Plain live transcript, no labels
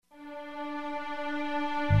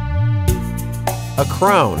A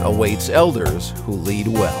crown awaits elders who lead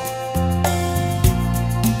well.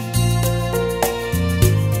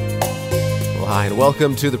 Well, hi, and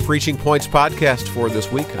welcome to the Preaching Points podcast for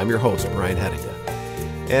this week. I'm your host, Brian Hedinga.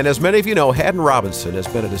 And as many of you know, Haddon Robinson has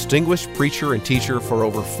been a distinguished preacher and teacher for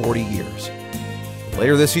over 40 years.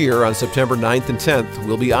 Later this year, on September 9th and 10th,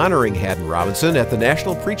 we'll be honoring Haddon Robinson at the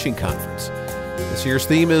National Preaching Conference. This year's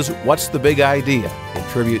theme is What's the Big Idea? In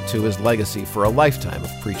tribute to his legacy for a lifetime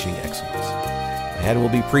of preaching excellence. Haddon will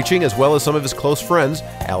be preaching as well as some of his close friends,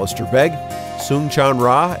 Alistair Begg, Soong-Chan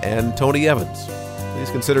Rah, and Tony Evans.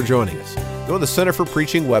 Please consider joining us. Go to the Center for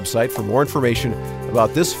Preaching website for more information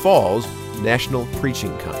about this fall's National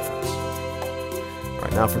Preaching Conference. All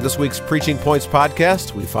right, now for this week's Preaching Points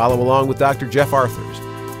podcast, we follow along with Dr. Jeff Arthurs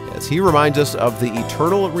as he reminds us of the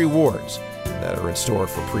eternal rewards that are in store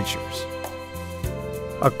for preachers.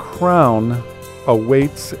 A crown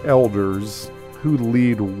awaits elders who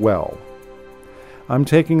lead well. I'm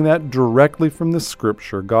taking that directly from the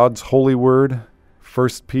Scripture, God's holy word, 1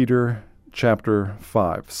 Peter chapter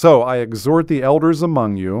 5. So I exhort the elders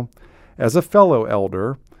among you, as a fellow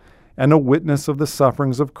elder, and a witness of the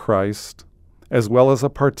sufferings of Christ, as well as a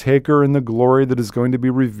partaker in the glory that is going to be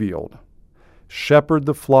revealed. Shepherd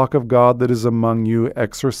the flock of God that is among you,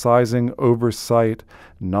 exercising oversight,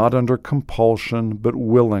 not under compulsion, but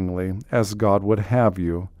willingly, as God would have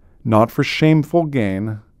you, not for shameful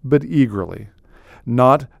gain, but eagerly,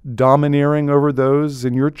 not domineering over those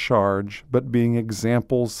in your charge, but being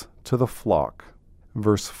examples to the flock.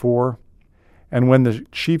 Verse 4, and when the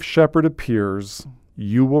chief shepherd appears,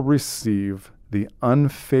 you will receive the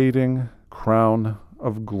unfading crown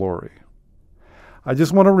of glory. I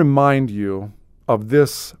just want to remind you of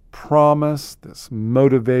this promise, this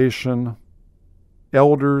motivation.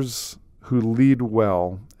 Elders who lead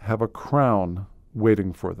well have a crown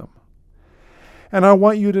waiting for them. And I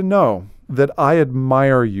want you to know that I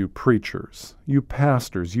admire you preachers, you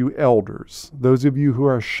pastors, you elders, those of you who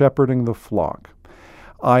are shepherding the flock.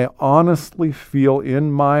 I honestly feel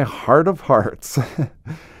in my heart of hearts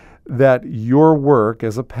that your work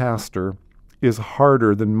as a pastor is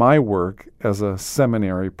harder than my work as a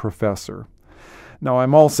seminary professor. Now,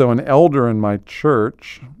 I'm also an elder in my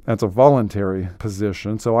church. That's a voluntary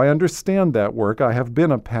position, so I understand that work. I have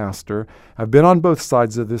been a pastor. I've been on both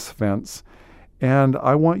sides of this fence. And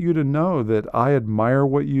I want you to know that I admire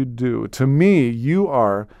what you do. To me, you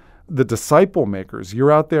are the disciple makers.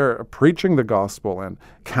 You're out there preaching the gospel and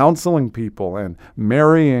counseling people and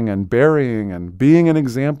marrying and burying and being an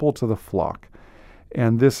example to the flock.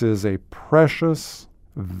 And this is a precious,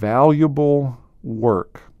 valuable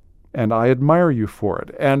work. And I admire you for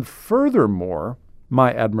it. And furthermore,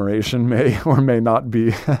 my admiration may or may not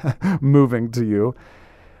be moving to you.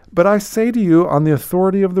 But I say to you, on the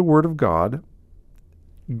authority of the Word of God,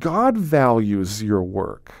 God values your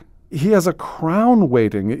work. He has a crown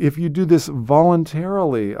waiting if you do this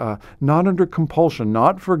voluntarily, not under compulsion,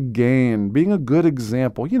 not for gain, being a good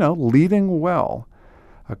example, leading well.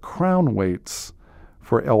 A crown waits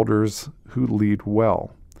for elders who lead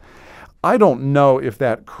well. I don't know if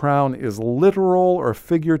that crown is literal or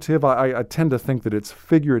figurative. I tend to think that it's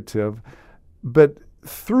figurative. But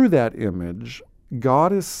through that image,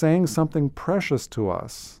 God is saying something precious to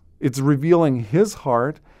us. It's revealing His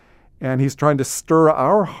heart, and He's trying to stir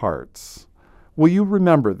our hearts. Will you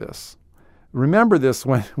remember this? Remember this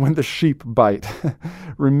when the sheep bite.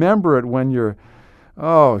 Remember it when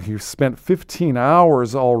you've spent 15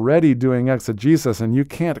 hours already doing exegesis, and you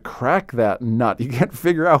can't crack that nut. You can't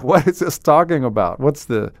figure out what is this talking about. What's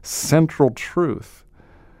the central truth?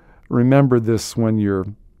 Remember this when you're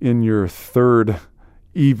in your third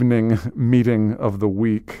evening meeting of the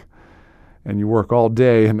week, and you work all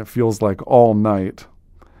day and it feels like all night.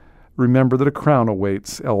 Remember that a crown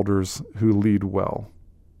awaits elders who lead well.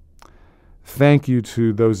 Thank you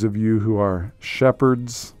to those of you who are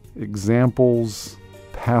shepherds, examples,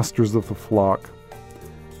 pastors of the flock.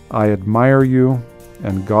 I admire you,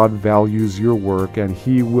 and God values your work, and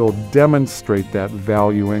He will demonstrate that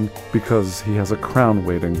valuing because He has a crown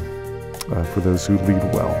waiting for those who lead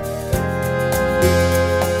well.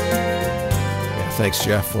 Thanks,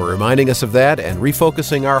 Jeff, for reminding us of that and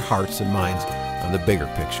refocusing our hearts and minds on the bigger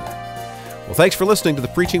picture. Well, thanks for listening to the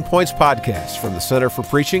Preaching Points podcast from the Center for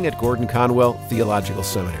Preaching at Gordon Conwell Theological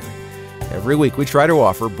Seminary. Every week we try to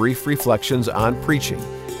offer brief reflections on preaching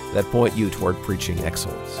that point you toward preaching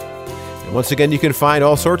excellence. And once again, you can find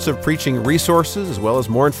all sorts of preaching resources as well as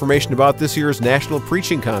more information about this year's National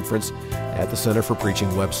Preaching Conference at the Center for Preaching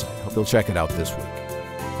website. Hope you'll check it out this week.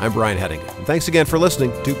 I'm Brian Hedinga, and thanks again for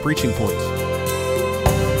listening to Preaching Points.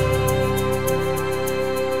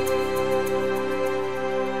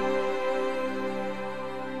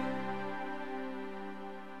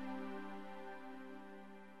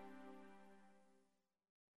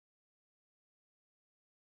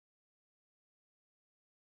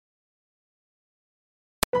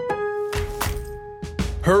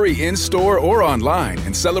 Hurry in-store or online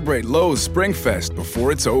and celebrate Lowe's SpringFest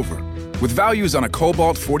before it's over. With values on a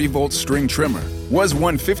Cobalt 40-volt string trimmer, was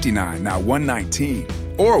 $159, now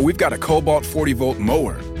 $119. Or we've got a Cobalt 40-volt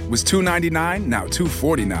mower, was $299, now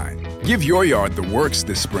 $249. Give your yard the works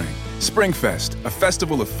this spring. SpringFest, a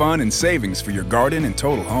festival of fun and savings for your garden and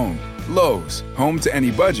total home. Lowe's, home to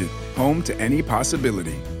any budget, home to any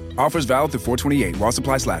possibility. Offers valid through 4/28 while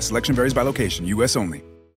supplies last. Selection varies by location. U.S. only.